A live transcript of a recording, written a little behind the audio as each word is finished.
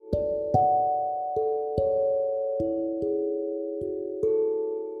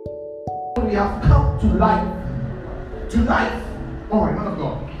we have come to life. To life. All right, man of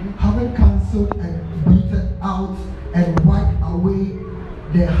God. Having cancelled and blotted out and wiped away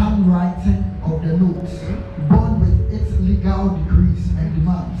the handwriting of the notes, born with its legal decrees and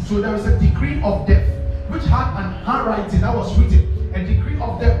demands. So there is a decree of death, which had an handwriting that was written. A decree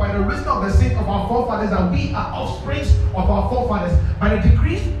of death by the reason of the sin of our forefathers, that we are offsprings of our forefathers. By the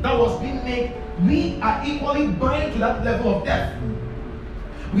decrees that was being made, we are equally bound to that level of death.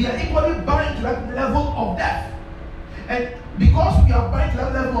 We are equally bound to that level of death. And because we are bound to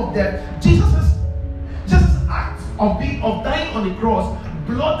that level of death, Jesus' act of dying on the cross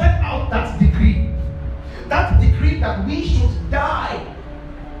blotted out that decree. That decree that we should die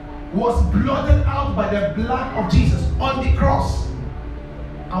was blotted out by the blood of Jesus on the cross.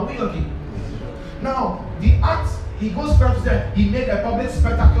 Are we okay? Now, the act, he goes further to say, he made a public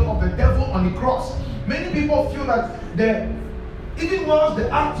spectacle of the devil on the cross. Many people feel that even while the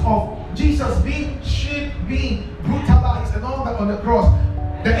act of Jesus being stripped, being brutalized and all that on the cross,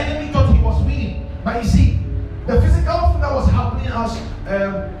 the enemy thought he was winning. But you see, the physical thing that was happening as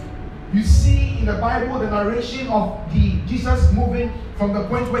you see in the Bible, the narration of Jesus moving from the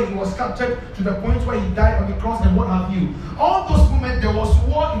point where he was captured to the point where he died on the cross and what have you. All those moments, there was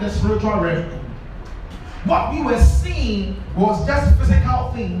war in the spiritual realm. What we were seeing was just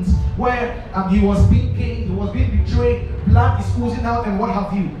physical things where he was being killed, he was being betrayed, blood is oozing out and what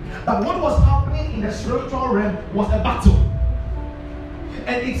have you. But what was happening in the spiritual realm was a battle.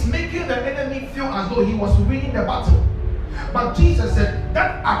 And it's making the enemy feel as though he was winning the battle. But Jesus said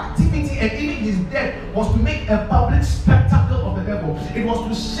that activity and even his death was to make a public spectacle of the devil. It was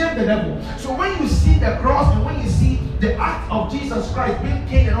to shame the devil. So when you see the cross and when you see the act of Jesus Christ being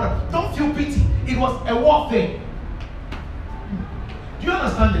killed and all that, don't feel pity. It was a warfare. Do you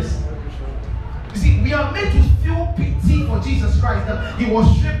understand this? You see, we are made to feel pity for Jesus Christ, that he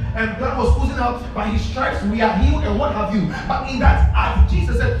was stripped and blood was oozing out. By his stripes we are healed and what have you. But in that act,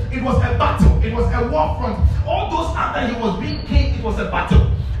 Jesus said it was a battle. It was a war front. All those after he was being killed, it was a battle.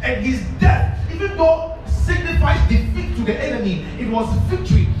 And his death, even though signifies defeat to the enemy, it was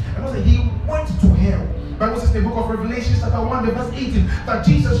victory. And also he went to hell. Bible says in the book of Revelation chapter 1 verse 18 that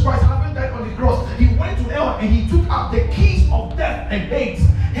Jesus Christ, having died on the cross, he went to hell and he took up the keys of death and Hades.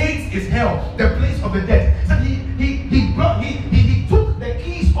 Hades is hell, the place of the dead. So he took the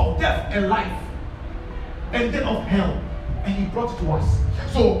keys of death and life and then of hell, and he brought it to us.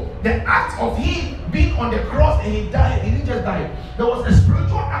 So the act of him being on the cross and he died, he didn't just die. There was a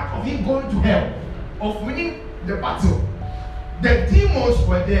spiritual act of him going to hell, of winning the battle. The demons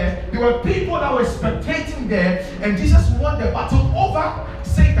were there. There were people that were spectating there, and Jesus won the battle over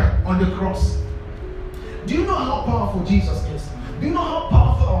Satan on the cross. Do you know how powerful Jesus is? Do you know how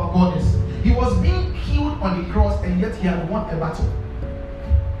powerful our God is? He was being killed on the cross, and yet he had won a battle.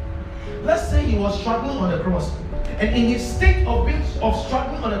 Let's say he was struggling on the cross, and in his state of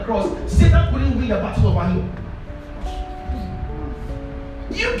struggling on the cross, Satan couldn't win the battle over him.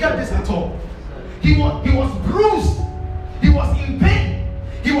 Do you get this at all? He was bruised. He was in pain.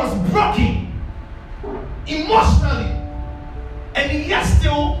 He was broken emotionally. And yet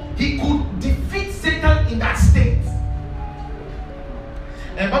still he could defeat Satan in that state.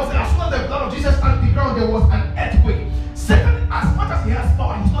 And Bible says, as soon as the blood of Jesus touched the ground, there was an earthquake. Satan, as much as he has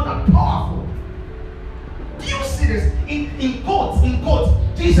power, he's not that powerful. Do you see this? In quotes,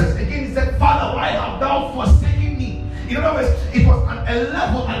 Jesus again said, Father, why have thou forsaken me? In other words, it was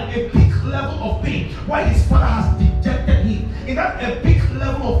a peak level of pain. Why his father has dejected him. In that epic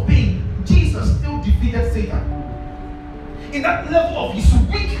level of pain, Jesus still defeated Satan. In that level of his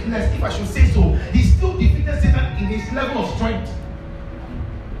weakness, if I should say so, he still defeated Satan in his level of strength.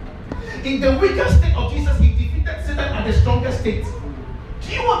 In the weakest state of Jesus, he defeated Satan at the strongest state.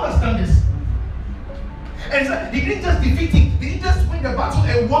 Do you understand this? And so he didn't just defeat him, he didn't just win the battle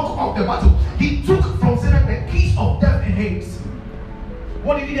and walk off the battle. He took from Satan the keys of death and Hades.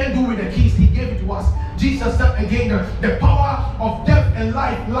 What did he then do with the keys? He gave it to us. Jesus said again, the power of death and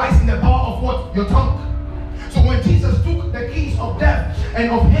life lies in the power of what? Your tongue. So when Jesus took the keys of death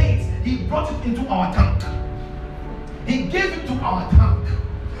and of Hades, he brought it into our tongue. He gave it to our tongue.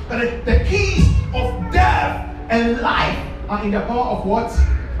 But the keys of death and life are in the power of what?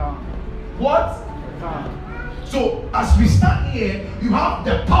 What? So as we stand here, you have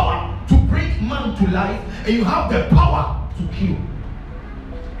the power to bring man to life, and you have the power to kill.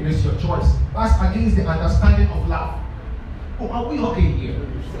 It is your choice. That's against the understanding of love. Oh, are we okay here?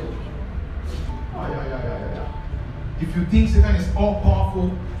 Yeah. If you think Satan is all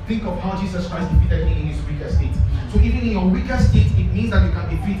powerful, think of how Jesus Christ defeated him in his weaker state. So even in your weaker state, it means that you can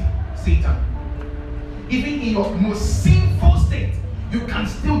defeat Satan. Even in your most sinful state, you can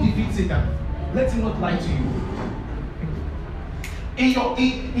still defeat Satan. Let him not lie to you. In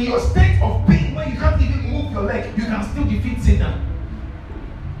your state of pain, when you can't even move your leg, you can still defeat Satan.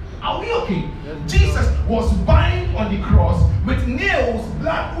 Are we okay? Jesus was bound on the cross with nails,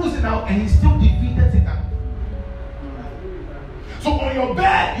 blood oozing out, and he still defeated Satan. So on your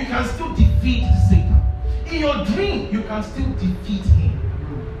bed, you can still defeat Satan. In your dream, you can still defeat him.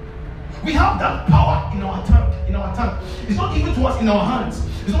 We have that power in our tongue. It's not given to us in our hands.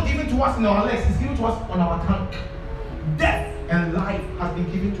 It's not given to us in our legs. It's given to us on our tongue. Death and life has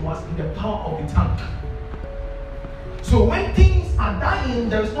been given to us in the power of the tongue. So when things are dying,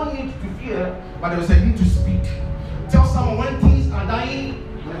 there is no need to fear, but there is a need to speak. Tell someone, when things are dying,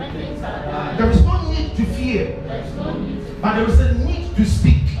 there is no need to fear, but there is a need to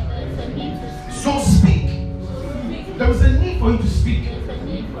speak. So speak. There is a need for you to speak.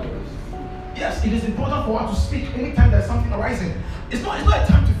 Yes, it is important for us to speak anytime there's something arising. It's not a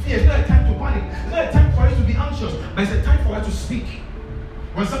time to fear, it's not a time to panic, it's not a time for us to be anxious, but it's a time for us to speak.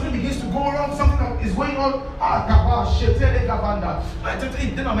 When something begins to go wrong, something is going on,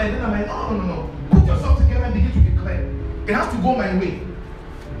 no. Put yourself together and begin to declare. It has to go my way.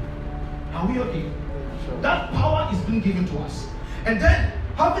 Are we okay? That power is being given to us. And then,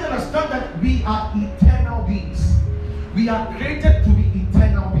 having understood that we are eternal beings. We are created to be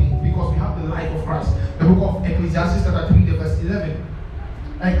eternal beings because we have the life of Christ. The book of Ecclesiastes chapter 3, verse 11.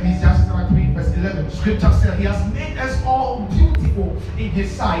 Ecclesiastes chapter 3, verse 11. Scripture says he has made us all beautiful in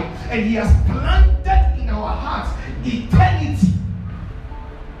his sight, and he has planted in our hearts eternity.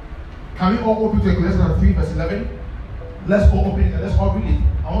 Can we all open to Ecclesiastes chapter 3, verse 11? Let's all open it and let's all read it.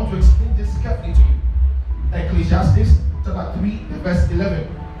 I want to explain this carefully to you. Ecclesiastes chapter 3, verse 11.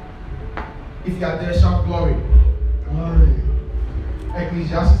 If you are there, shout glory. Glory.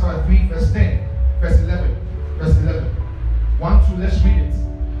 Ecclesiastes chapter 3, verse 10, verse 11. Verse 11. 1, 2, let's read it.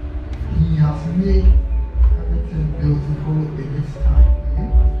 He has made everything beautiful in its time.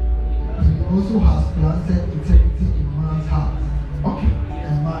 He also has planted eternity in man's heart. Okay.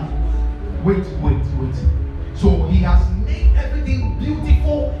 And mind. Wait. So he has made everything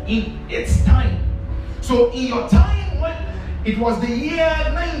beautiful in its time. So in your time, when it was the year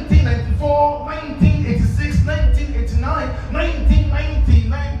 1994, 1986, 1989, 1990,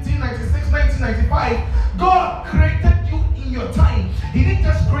 1996, 1995, God created you in your time. He didn't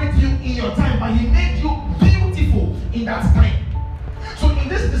just create you in your time, but he made you beautiful in that time. So in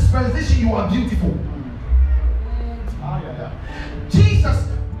this dispensation, you are beautiful. Jesus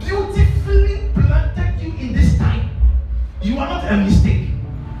beautifully planted you in this time. You are not a mistake.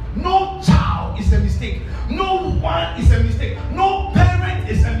 No child is a mistake. No one is a mistake. No parent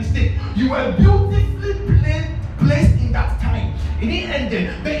is a mistake. You were beautifully placed in that time. It didn't end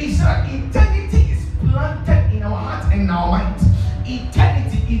there. But he said eternity is planted in our hearts and in our minds.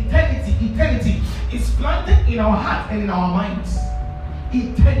 Eternity is planted in our hearts and in our minds.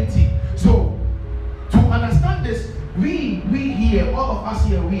 Eternity. So, to understand this, we here, all of us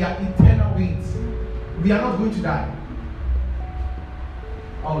here, we are eternal beings. We are not going to die.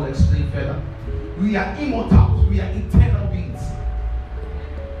 I will explain further. We are immortals. We are eternal beings.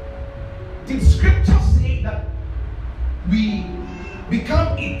 Did scripture say that we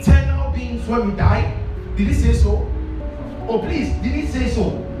become eternal beings when we die? Did he say so? Oh please, did he say so?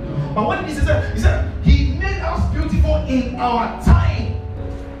 But what did he say? He said he made us beautiful in our time.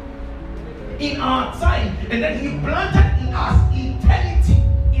 In our time. And then he planted in us eternity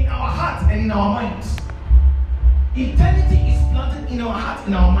in our hearts and in our minds. Eternity is planted in our hearts,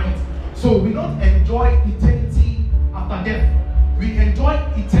 in our minds. So we don't enjoy eternity after death. We enjoy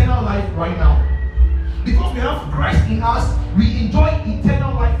eternal life right now. Because we have Christ in us, we enjoy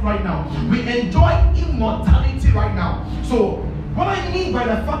eternal life right now. We enjoy immortality right now. So what I mean by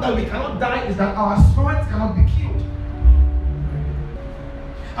the fact that we cannot die is that our spirits cannot be killed.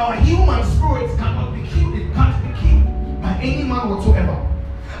 Our human spirits cannot be killed. It can't be killed by any man whatsoever.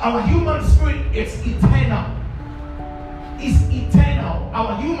 Our human spirit is eternal. Is eternal.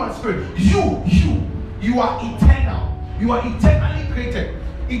 Our human spirit, you are eternal. You are eternally created.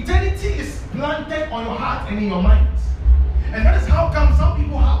 Eternity is planted on your heart and in your minds. And that is how come some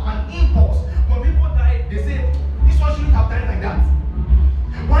people have an impulse. When people die, they say, this one shouldn't have died like that.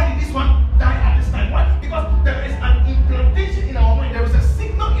 Why did this one die at this time? Why? Because there is an implantation in our mind. There is a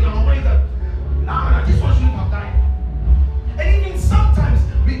signal in our mind that, no, this one shouldn't have died. And even sometimes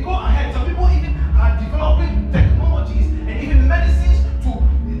we go ahead. Some people even are developing technologies and even medicines to,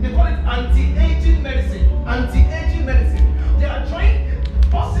 they call it anti-aging medicine. Anti-aging medicine. They are trying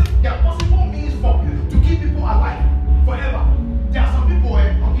possible means for to keep people alive forever. There are some people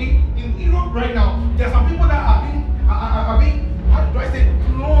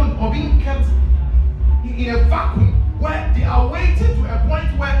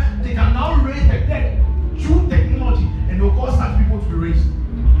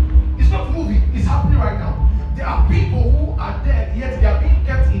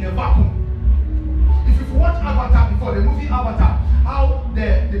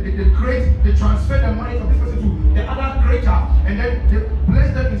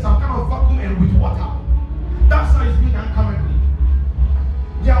placed them in some kind of vacuum and with water. That's how it's being done currently.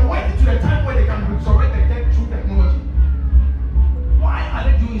 They are waiting to the time where they can resurrect the dead through technology. Why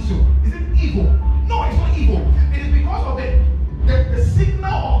are they doing so? Is it evil? No, it's not evil. It is because of the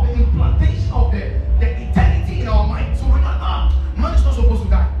signal of the implantation of the eternity in our mind. So we're not, man is not supposed to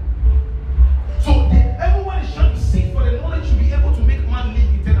die. So everyone is trying to seek for the knowledge to be able to make man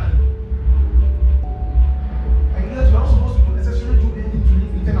live eternally. And yes, we're not supposed to necessarily do anything to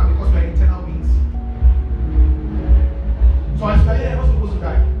live eternally because we're eternal beings. So as we're here, we're not supposed to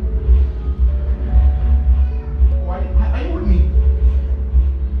die. Why? Are you with me?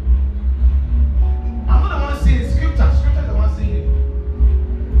 I'm not the one saying it. Scripture is the one saying it.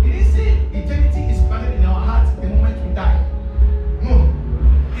 It didn't say eternity is planted in our hearts the moment we die. No.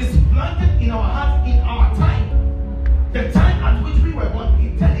 It's planted in our hearts in our time. The time at which we were born,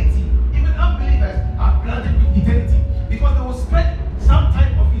 eternity. Even unbelievers are planted with eternity because they will spend some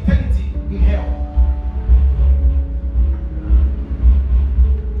type of eternity in hell.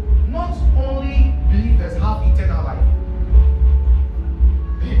 Not only believers have eternal life.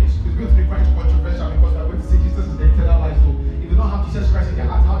 It's going to be quite controversial because we're going to say Jesus is the eternal life. So if they don't have Jesus Christ in their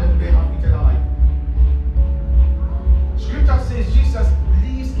heart, how then do they have eternal life? Scripture says Jesus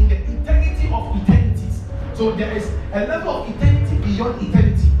lives in the eternity of eternities. So there is a level of eternity beyond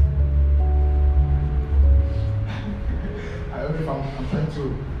eternity. I don't know if I'm trying to,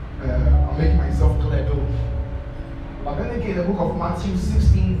 I'm making myself clear though. But then again, the book of Matthew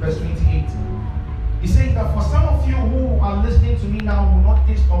 16 verse 28. He says that for some of you who are listening to me now will not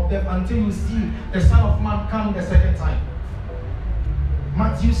taste of death until you see the Son of Man come the second time.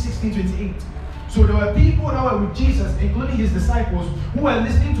 Matthew 16:28. So there were people that were with Jesus, including his disciples, who were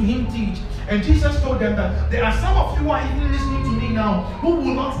listening to him teach. And Jesus told them that there are some of you who are even listening to me now who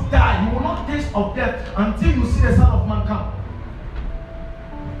will not die, you will not taste of death until you see the Son of Man come.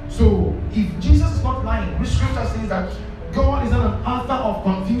 So if Jesus is not lying, which scripture says that God is not an author of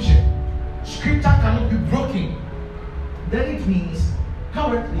confusion, scripture cannot be broken, then it means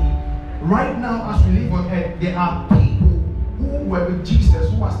currently, right now as we live on earth, there are people who were with Jesus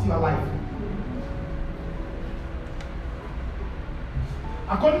who are still alive.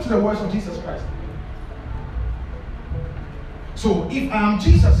 According to the words of Jesus Christ. So if I am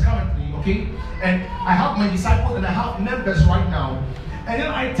Jesus currently, okay, and I have my disciples and I have members right now, and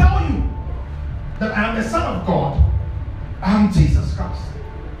then I tell you that I am the Son of God, I am Jesus Christ.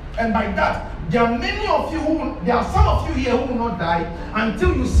 And by that, there are many of you there are some of you here who will not die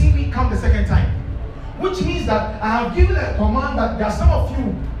until you see me come the second time. Which means that I have given a command that there are some of you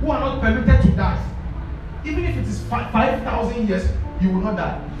who are not permitted to die. Even if it is 5,000 years, you will not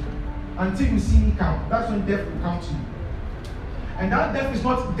die until you see me come. That's when death will come to you. And that death is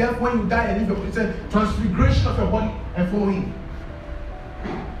not death when you die and leave your body. It's a transfiguration of your body and follow him.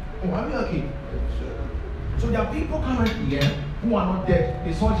 Oh, are we okay? So there are people currently here who are not dead.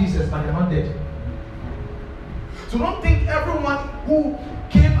 They saw Jesus, but they're not dead. So don't think everyone who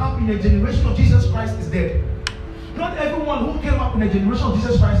came up in a generation of Jesus Christ is dead. Not everyone who came up in a generation of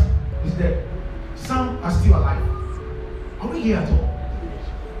Jesus Christ is dead. Some are still alive. Are we here at all?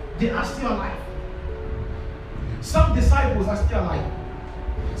 They are still alive. Some disciples are still alive.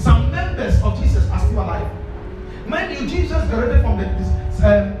 Some members of Jesus are still alive. Mind you, Jesus graduated from the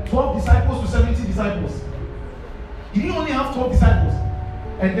 12 disciples to 70 disciples. He didn't only have 12 disciples.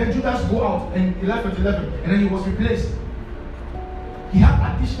 And then Judas go out and 11, and then he was replaced. He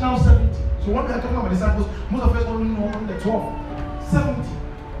had additional 70. So when we are talking about disciples, most of us only know the 12. 70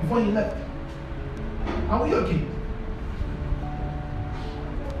 before he left. Are we okay?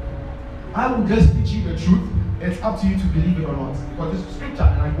 I will just teach you the truth. It's up to you to believe it or not. Because it's scripture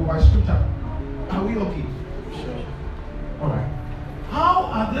and I go by scripture. Are we okay? Sure. Alright. How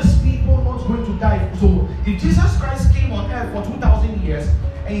are these people not going to die? So if Jesus Christ came on earth for 2,000 years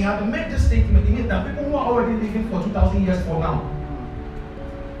and he had to make this statement, it means that people who are already living for 2,000 years for now.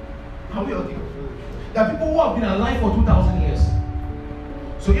 Are we okay? There are people who have been alive for 2,000 years.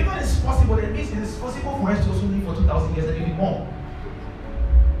 So even it's possible, it means it is possible for us to also live for 2,000 years and even more.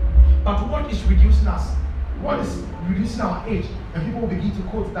 But what is reducing us? What is reducing our age? And people will begin to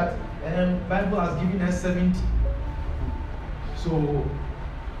quote that Bible has given us 70. So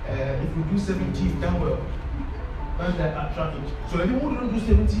if we do 70, then well, that's the actual age. So the people who don't do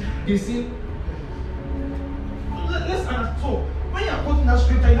 70, they say, let's understand. So when you are quoting that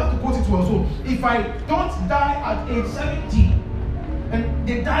scripture, you have to quote it well. So if I don't die at age 70, and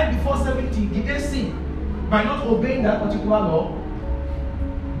they died before 70, did they sin by not obeying that particular law?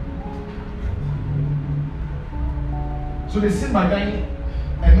 So they sin by dying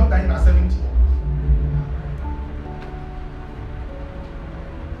and not dying at 70.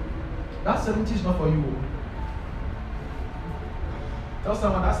 That 70 is not for you. Tell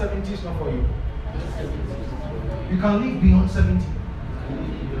someone that 70 is not for you. You can live beyond 70.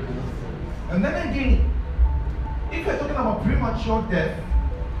 And then again, if we're talking about premature death,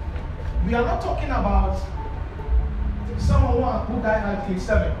 we are not talking about someone who died at age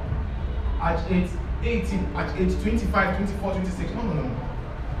 7, at age 18, at age 25, 24, 26. No.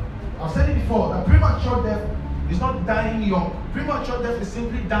 I've said it before, that premature death is not dying young. Premature death is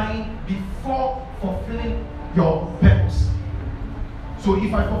simply dying before fulfilling your purpose. So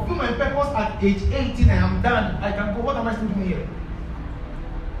if I fulfill my purpose at age 18 and I'm done, I can go, what am I still doing here?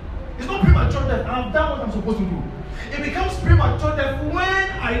 It's not premature death, I've done what I'm supposed to do. It becomes premature death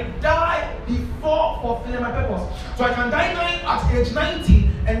when I die before fulfilling my purpose. So I can die at age 90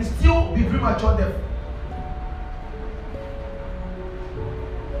 and still be premature death.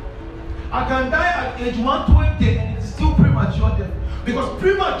 I can die at age 120 and it's still premature death. Because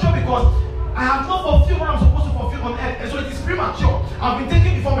I have not fulfilled what I'm supposed to fulfill on earth, and so it is premature. I've been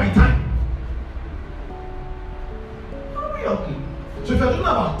taken before my time. Are we okay? So if you're talking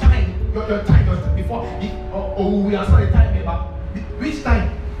about time, your time was before, we are sorry, time, but which time?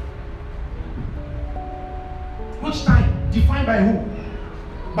 Which time? Defined by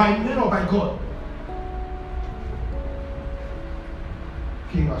who? By men or by God?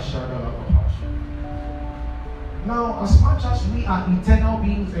 Now, as much as we are eternal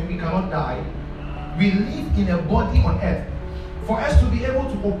beings and we cannot die, we live in a body on earth. For us to be able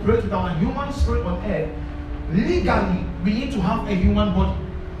to operate with our human spirit on earth, legally, we need to have a human body.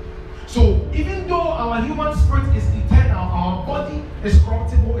 So, even though our human spirit is eternal, our body is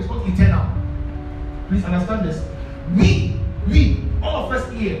corruptible, it's not eternal. Please understand this. We, all of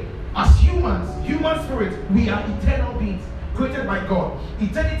us here, as humans, human spirit, we are eternal beings created by God.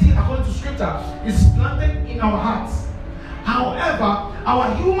 Eternity, according to scripture, is planted in our hearts. However,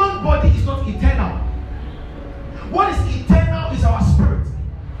 our human body is not eternal. What is eternal is our spirit.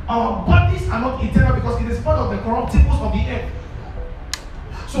 Our bodies are not eternal because it is part of the corruptibles of the earth.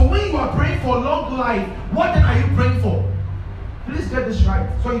 So when you are praying for long life, what then are you praying for? Please get this right.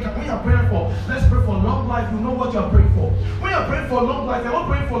 So when you are praying for, let's pray for long life, you know what you are praying for. When you are praying for long life, you are not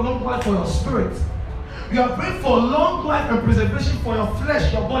praying for long life for your spirit. You are praying for long life and preservation for your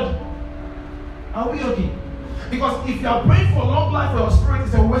flesh, your body. Are we okay? Because if you are praying for long life for your spirit,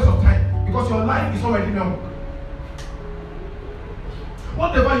 it's a waste of time. Because your life is already known.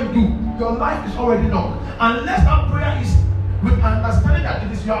 Whatever you do, your life is already known. Unless that prayer is with understanding that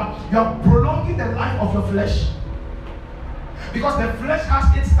it is you are prolonging the life of your flesh. Because the flesh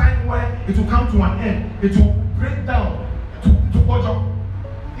has its time where it will come to an end. It will break down to bottom.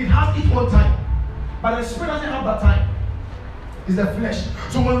 It has its own time. But the spirit doesn't have that time. It's the flesh.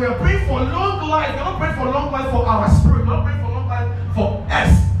 So when we are praying for long life, we are not praying for long life for our spirit. We are not praying for long life for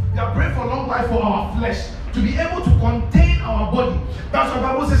us. We are praying for long life for our flesh. To be able to contain our body. That's what the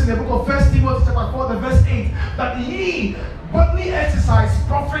Bible says in the book of 1 Timothy chapter 4, verse 8. That ye bodily exercise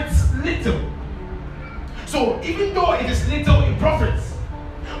profits little. So even though it is little, it profits.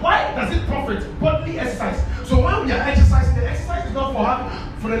 Why does it profit? Bodily exercise. So when we are exercising, the exercise is not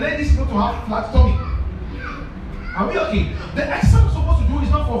for the ladies not to have flat tummy. Are we okay? The exercise we're supposed to do is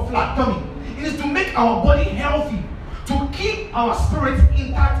not for flat tummy. It is to make our body healthy, to keep our spirit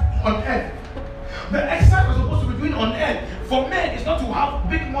intact on earth. The exercise we're supposed to be doing on earth for men is not to have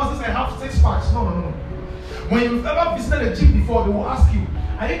big muscles and have six packs. No. When you've ever visited a gym before, they will ask you,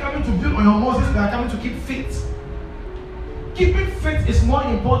 are you coming to build on your muscles or are you coming to keep fit? Keeping fit is more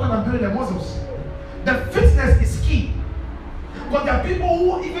important than building the muscles. The fitness is key. But there are people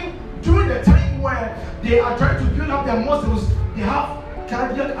who even during the time where they are trying to build up their muscles, they have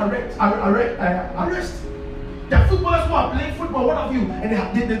cardiac arrest. There are footballers who are playing football, what have you, and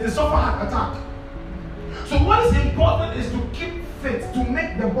they suffer heart attack. So what is important is to keep fit, to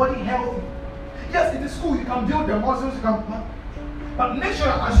make the body healthy. Yes, it is cool, you can build the muscles, but make sure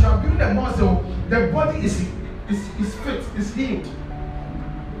that as you are building the muscle, the body is fit, is healed.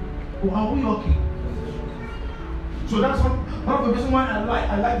 Or are we okay? So that's one of the reasons why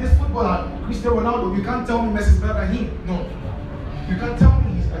I like this footballer, Cristiano Ronaldo. You can't tell me Messi is better than him. No. You can't tell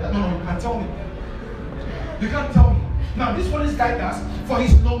me he's better. No, you can't tell me. You can't tell me. Now this one is guy does for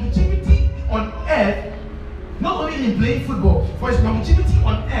his longevity on earth, not only in playing football, for his longevity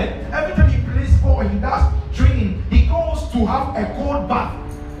on earth. Every time he plays ball or he does training, he goes to have a cold bath.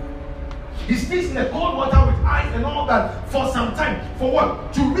 He stays in the cold water with ice and all that for some time. For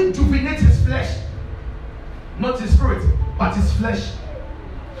what? To rejuvenate his flesh. Not his spirit, but his flesh.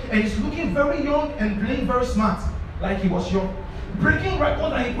 And he's looking very young and playing very smart, like he was young. Breaking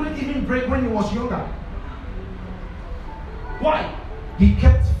records that he couldn't even break when he was younger. Why? He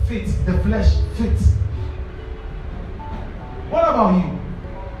kept fit, the flesh fit. What about you?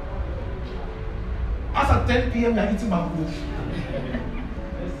 As at 10 p.m. you are eating mango.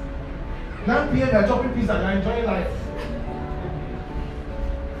 9 p.m. you are chopping pizza and you are enjoying life.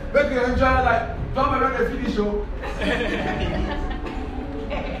 Maybe you are enjoying life. Don't remember the finish show.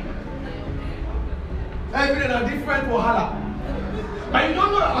 Every day a different wahala. But you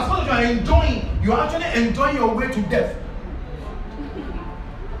don't know that as much as you are enjoying, you are actually enjoying your way to death.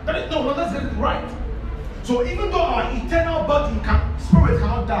 No, let's get it right. So even though our eternal body spirit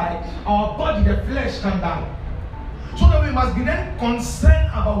cannot die, our body, the flesh, can die. So that we must be then concerned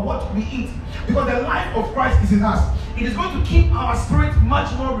about what we eat. Because the life of Christ is in us. It is going to keep our spirit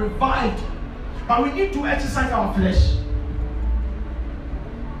much more revived. But we need to exercise our flesh.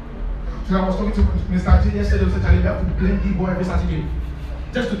 So I was talking to Mr. J yesterday. We said, we have to blame D-boy every Saturday.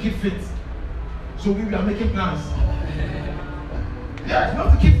 Just to keep fit. So we are making plans. Yeah, we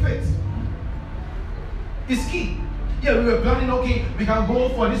have to keep fit. It's key. Yeah, we were planning, okay, we can go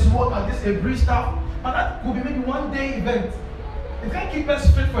for this work and this every stuff, but that could be maybe one day event. It can't keep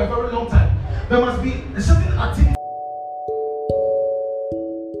us fit for a very long time. There must be a certain activity.